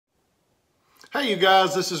Hey you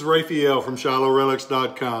guys, this is Rafael from Shiloh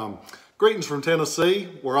Greetings from Tennessee.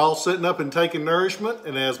 We're all sitting up and taking nourishment,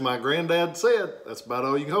 and as my granddad said, that's about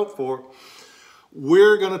all you can hope for.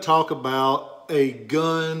 We're going to talk about a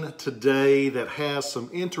gun today that has some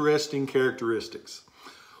interesting characteristics.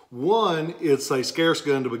 One, it's a scarce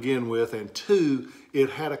gun to begin with, and two,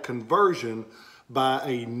 it had a conversion by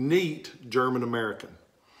a neat German American.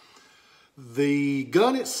 The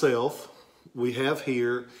gun itself we have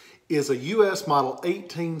here is a U.S. model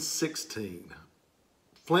 1816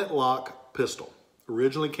 Flintlock pistol.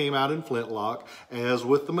 Originally came out in Flintlock. As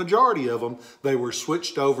with the majority of them, they were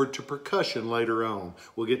switched over to percussion later on.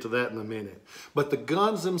 We'll get to that in a minute. But the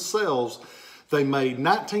guns themselves, they made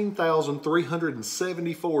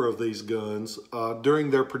 19,374 of these guns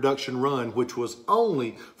during their production run, which was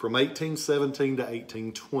only from 1817 to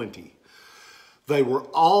 1820. They were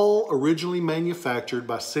all originally manufactured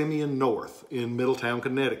by Simeon North in Middletown,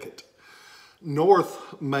 Connecticut.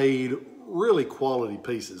 North made really quality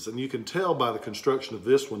pieces, and you can tell by the construction of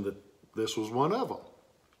this one that this was one of them.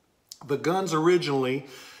 The gun's originally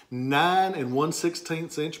 9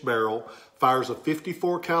 1/16 inch barrel, fires a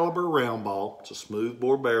 54 caliber round ball. It's a smooth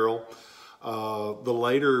bore barrel. The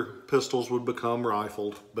later pistols would become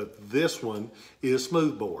rifled, but this one is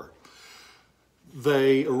smooth bore.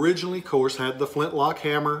 They originally, of course, had the Flintlock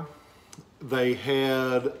hammer. They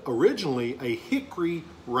had originally a hickory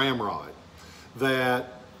ramrod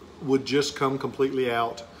that would just come completely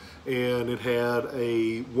out, and it had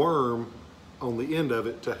a worm on the end of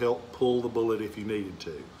it to help pull the bullet if you needed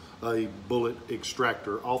to. A bullet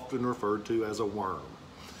extractor, often referred to as a worm.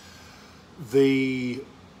 The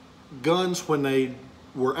guns, when they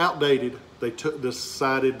were outdated, they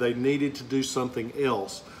decided they needed to do something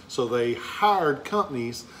else. So they hired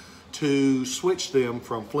companies to switch them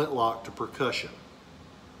from Flintlock to percussion.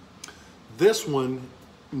 This one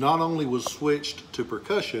not only was switched to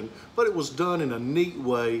percussion, but it was done in a neat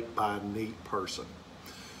way by a neat person.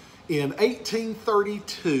 In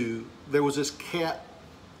 1832, there was this cat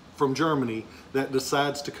from Germany that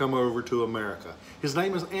decides to come over to America. His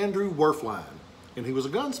name is Andrew Werflein, and he was a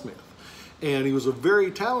gunsmith. And he was a very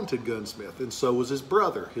talented gunsmith, and so was his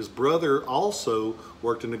brother. His brother also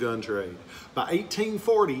worked in the gun trade. By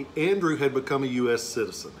 1840, Andrew had become a U.S.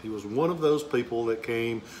 citizen. He was one of those people that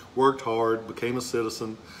came, worked hard, became a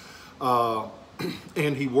citizen, and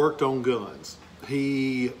he worked on guns.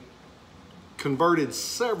 He converted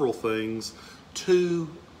several things to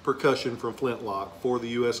percussion from Flintlock for the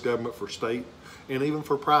U.S. government, for state, and even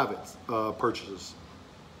for private purchases.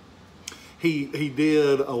 He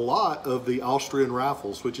did a lot of the Austrian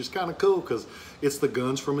rifles, which is kind of cool because it's the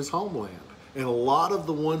guns from his homeland. And a lot of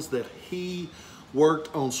the ones that he worked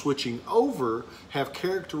on switching over have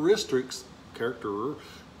characteristics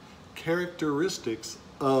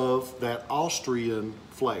of that Austrian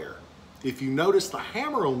flair. If you notice, the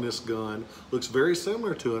hammer on this gun looks very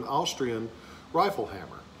similar to an Austrian rifle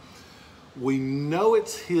hammer. We know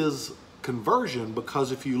it's his conversion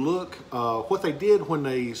because if you look, what they did when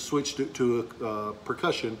they switched it to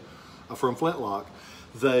percussion from Flintlock,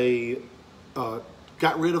 they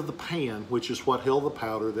got rid of the pan, which is what held the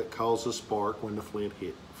powder that caused the spark when the flint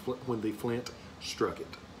struck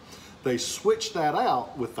it. They switched that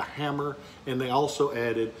out with the hammer, and they also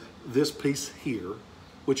added this piece here,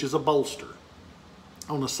 which is a bolster.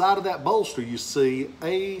 On the side of that bolster, you see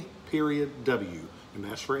A.W, and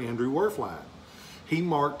that's for Andrew Werflein. He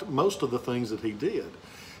marked most of the things that he did.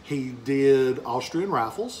 He did Austrian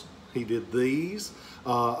rifles. He did these.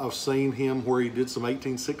 I've seen him where he did some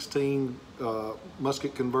 1816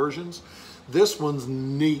 musket conversions. This one's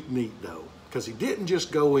neat though, because he didn't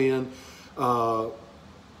just go in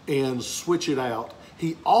and switch it out.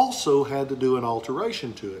 He also had to do an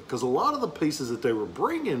alteration to it, because a lot of the pieces that they were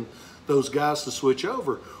bringing those guys to switch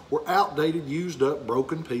over were outdated, used up,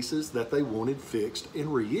 broken pieces that they wanted fixed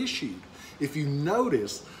and reissued. If you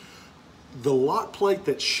notice, the lock plate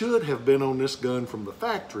that should have been on this gun from the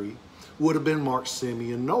factory would have been marked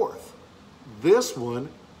Simeon North. This one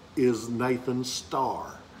is Nathan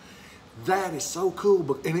Starr. That is so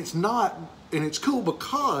cool, and it's cool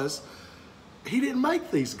because he didn't make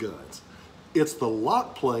these guns. It's the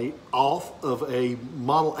lock plate off of a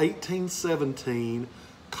model 1817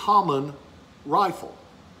 common rifle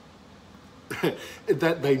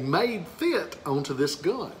that they made fit onto this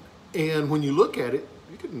gun. And when you look at it,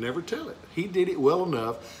 you could never tell it. He did it well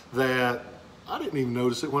enough that I didn't even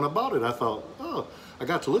notice it when I bought it. I thought, oh, I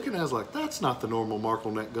got to looking and I was like, that's not the normal mark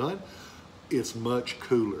on that gun. It's much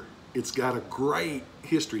cooler. It's got a great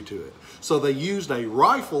history to it. So they used a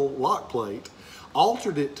rifle lock plate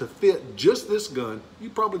altered it to fit just this gun. You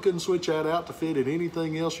probably couldn't switch that out to fit in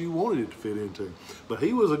anything else you wanted it to fit into. But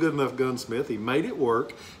he was a good enough gunsmith. He made it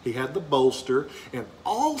work. He had the bolster. And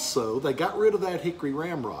also, they got rid of that hickory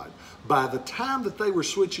ramrod. By the time that they were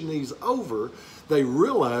switching these over, they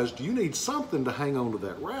realized you need something to hang on to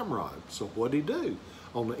that ramrod. So what did he do?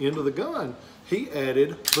 On the end of the gun, he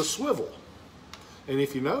added the swivel. And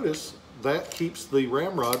if you notice, that keeps the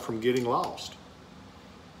ramrod from getting lost.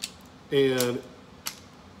 And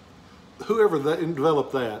whoever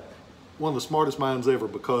developed that, one of the smartest minds ever,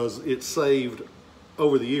 because it saved,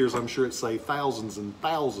 over the years, I'm sure it saved thousands and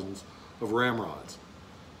thousands of ramrods.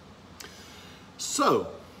 So,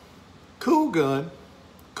 cool gun,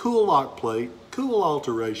 cool lock plate, cool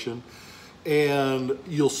alteration, and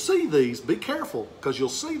you'll see these, be careful, because you'll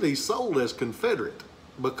see these sold as Confederate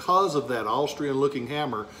because of that Austrian looking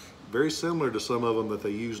hammer, very similar to some of them that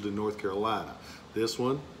they used in North Carolina. This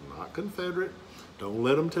one, not Confederate. Don't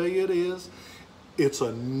let them tell you it is. It's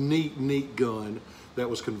a neat, neat gun that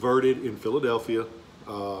was converted in Philadelphia.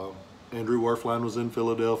 Andrew Werfline was in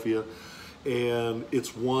Philadelphia. And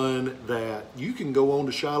it's one that you can go on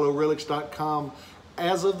to ShilohRelics.com.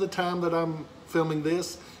 As of the time that I'm filming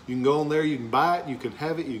this, you can go on there, you can buy it, you can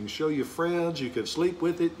have it, you can show your friends, you can sleep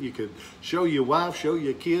with it, you can show your wife, show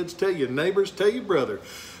your kids, tell your neighbors, tell your brother,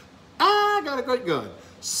 I got a great gun.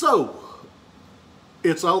 So,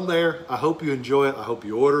 it's on there. I hope you enjoy it. I hope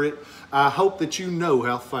you order it. I hope that you know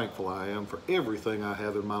how thankful I am for everything I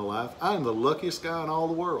have in my life. I am the luckiest guy in all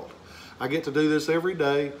the world. I get to do this every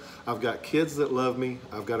day. I've got kids that love me.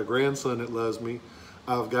 I've got a grandson that loves me.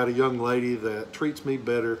 I've got a young lady that treats me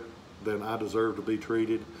better than I deserve to be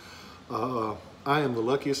treated. I am the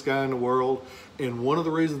luckiest guy in the world, and one of the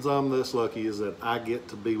reasons I'm this lucky is that I get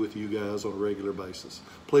to be with you guys on a regular basis.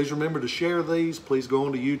 Please remember to share these. Please go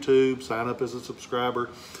onto YouTube, sign up as a subscriber.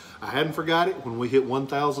 I hadn't forgot it. When we hit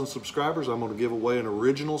 1,000 subscribers, I'm going to give away an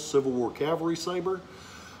original Civil War cavalry saber.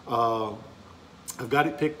 I've got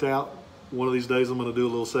it picked out. One of these days I'm going to do a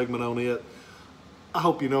little segment on it. I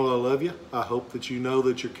hope you know I love you. I hope that you know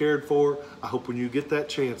that you're cared for. I hope when you get that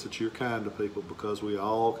chance that you're kind to people, because we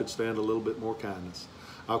all could stand a little bit more kindness.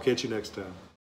 I'll catch you next time.